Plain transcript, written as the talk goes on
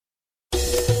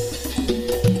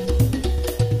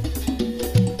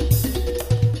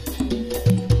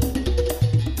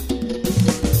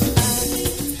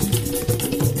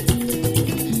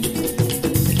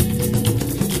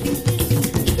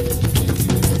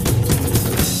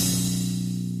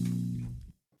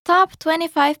Top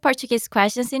 25 Portuguese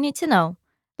questions you need to know.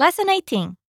 Lesson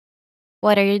 18.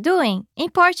 What are you doing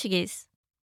in Portuguese?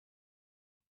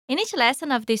 In each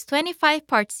lesson of this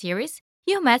 25-part series,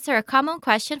 you'll master a common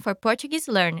question for Portuguese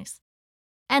learners,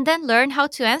 and then learn how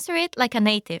to answer it like a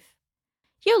native.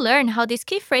 You'll learn how these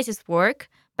key phrases work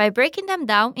by breaking them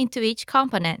down into each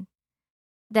component.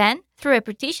 Then, through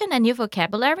repetition and new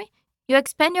vocabulary, you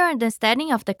expand your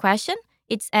understanding of the question,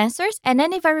 its answers, and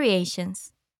any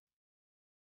variations.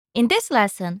 In this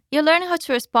lesson, you learn how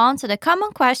to respond to the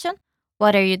common question,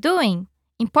 what are you doing?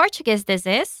 In Portuguese, this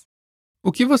is... O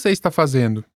que você está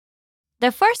fazendo?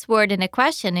 The first word in the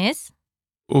question is...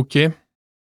 O quê?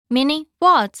 meaning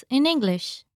what in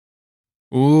English.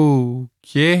 O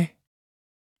quê?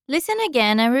 Listen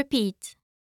again and repeat.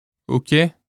 O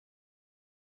quê?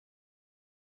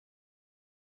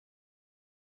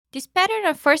 This pattern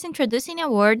of first introducing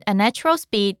a word at natural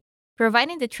speed,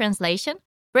 providing the translation,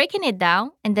 breaking it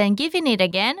down, and then giving it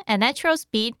again at natural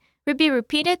speed will be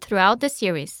repeated throughout the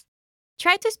series.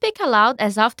 Try to speak aloud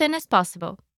as often as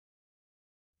possible.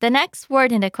 The next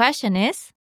word in the question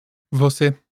is...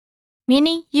 Você.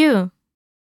 meaning you.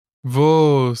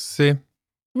 Você.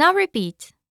 Now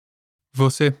repeat.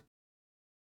 Você.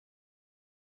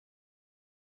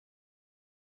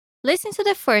 Listen to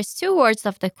the first two words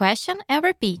of the question and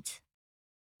repeat.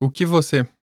 O que você?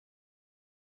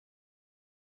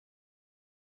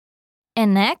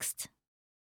 And next,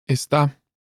 Está.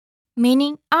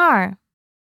 meaning are.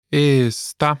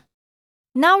 Está.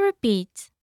 Now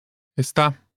repeat.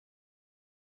 Está.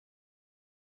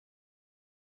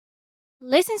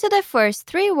 Listen to the first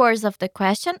three words of the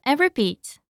question and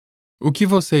repeat. O que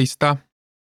você está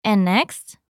And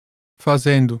next,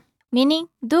 fazendo? meaning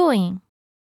doing.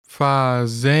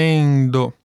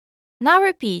 Fazendo. Now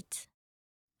repeat.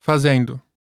 Fazendo.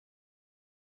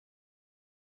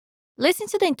 Listen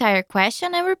to the entire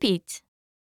question and repeat.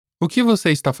 O que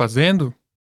você está fazendo?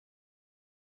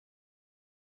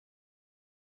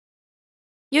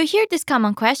 You hear this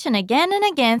common question again and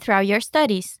again throughout your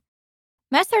studies.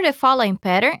 Master the following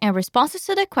pattern and responses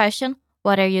to the question,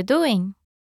 what are you doing?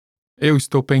 Eu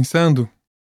estou pensando.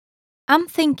 I'm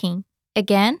thinking.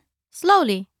 Again,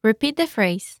 slowly, repeat the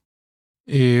phrase.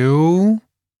 Eu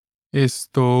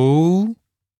estou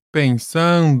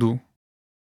pensando.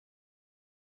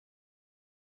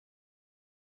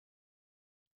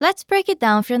 Let's break it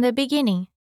down from the beginning.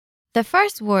 The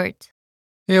first word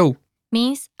Eu.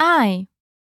 means I.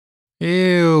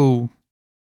 Eu.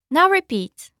 Now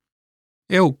repeat.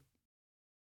 Eu.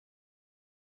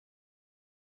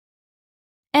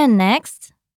 And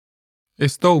next,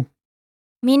 Estou.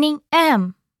 meaning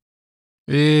am.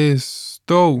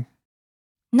 Estou.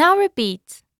 Now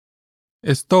repeat.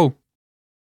 Estou.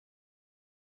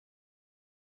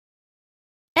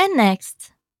 And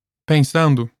next,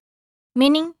 Pensando.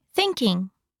 meaning thinking.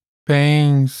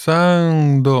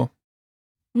 Pensando.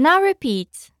 Now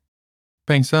repeat.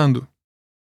 Pensando.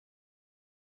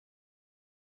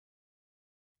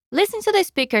 Listen to the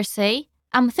speaker say,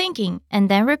 I'm thinking, and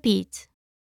then repeat.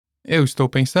 Eu estou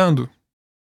pensando.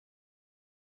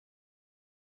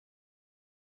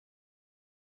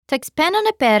 To expand on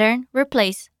the pattern,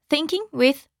 replace thinking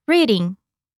with reading.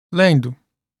 Lendo.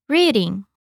 Reading.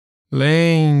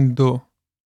 Lendo.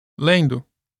 Lendo.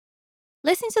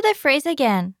 Listen to the phrase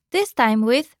again, this time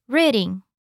with reading.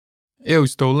 Eu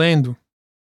estou lendo.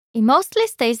 It mostly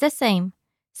stays the same.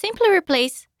 Simply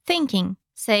replace thinking.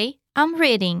 Say, I'm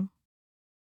reading.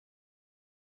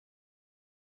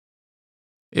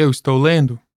 Eu estou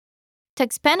lendo. To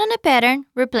expand on the pattern,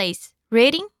 replace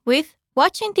reading with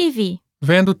watching TV.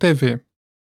 Vendo TV.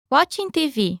 Watching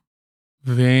TV.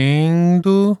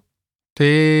 Vendo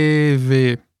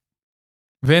TV.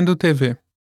 Vendo TV.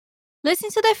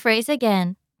 Listen to the phrase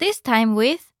again, this time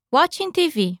with watching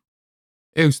TV.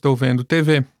 Eu estou vendo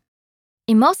TV.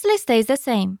 It mostly stays the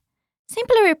same.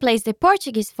 Simply replace the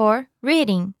Portuguese for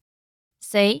reading.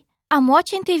 Say, I'm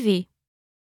watching TV.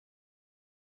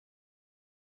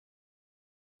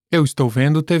 Eu estou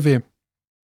vendo TV.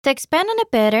 To expand on the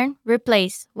pattern,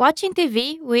 replace watching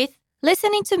TV with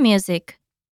listening to music.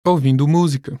 Ouvindo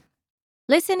música.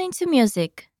 Listening to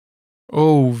music.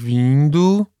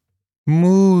 Ouvindo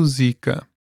música.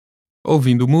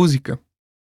 Ouvindo música.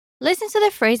 Listen to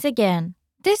the phrase again,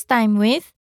 this time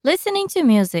with listening to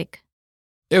music.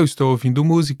 Eu estou ouvindo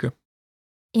música.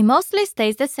 It mostly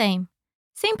stays the same.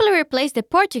 Simply replace the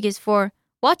Portuguese for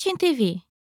watching TV.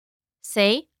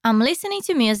 Say, I'm listening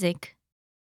to music.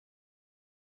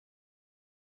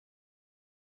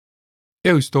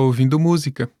 Eu estou ouvindo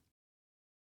música.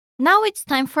 Now it's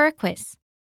time for a quiz.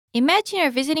 Imagine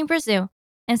you're visiting Brazil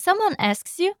and someone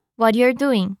asks you what you're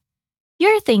doing.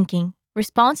 You're thinking.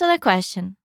 Respond to the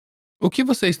question. O que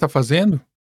você está fazendo?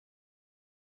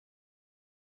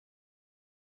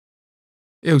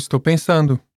 Eu estou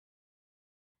pensando.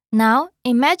 Now,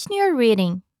 imagine you're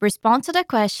reading. Respond to the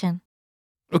question.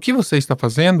 O que você está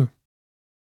fazendo?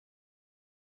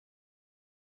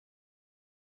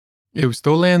 Eu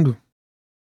estou lendo.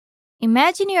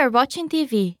 Imagine you're watching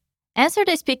TV. Answer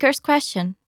the speaker's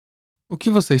question. O que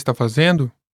você está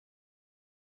fazendo?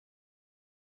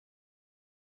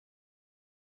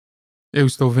 Eu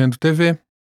estou vendo TV.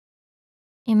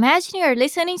 Imagine you're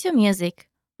listening to music.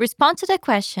 Respond to the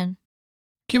question.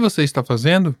 O que você está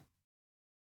fazendo?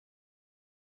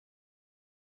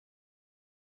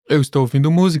 Eu estou ouvindo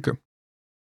música.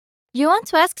 You want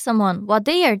to ask someone what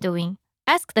they are doing.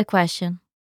 Ask the question.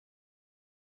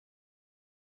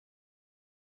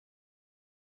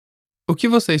 O que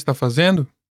você está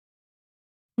fazendo?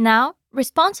 Now,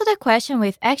 respond to the question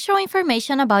with actual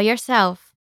information about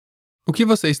yourself. O que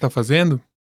você está fazendo?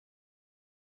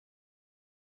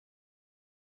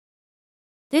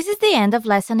 This is the end of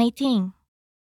lesson 18.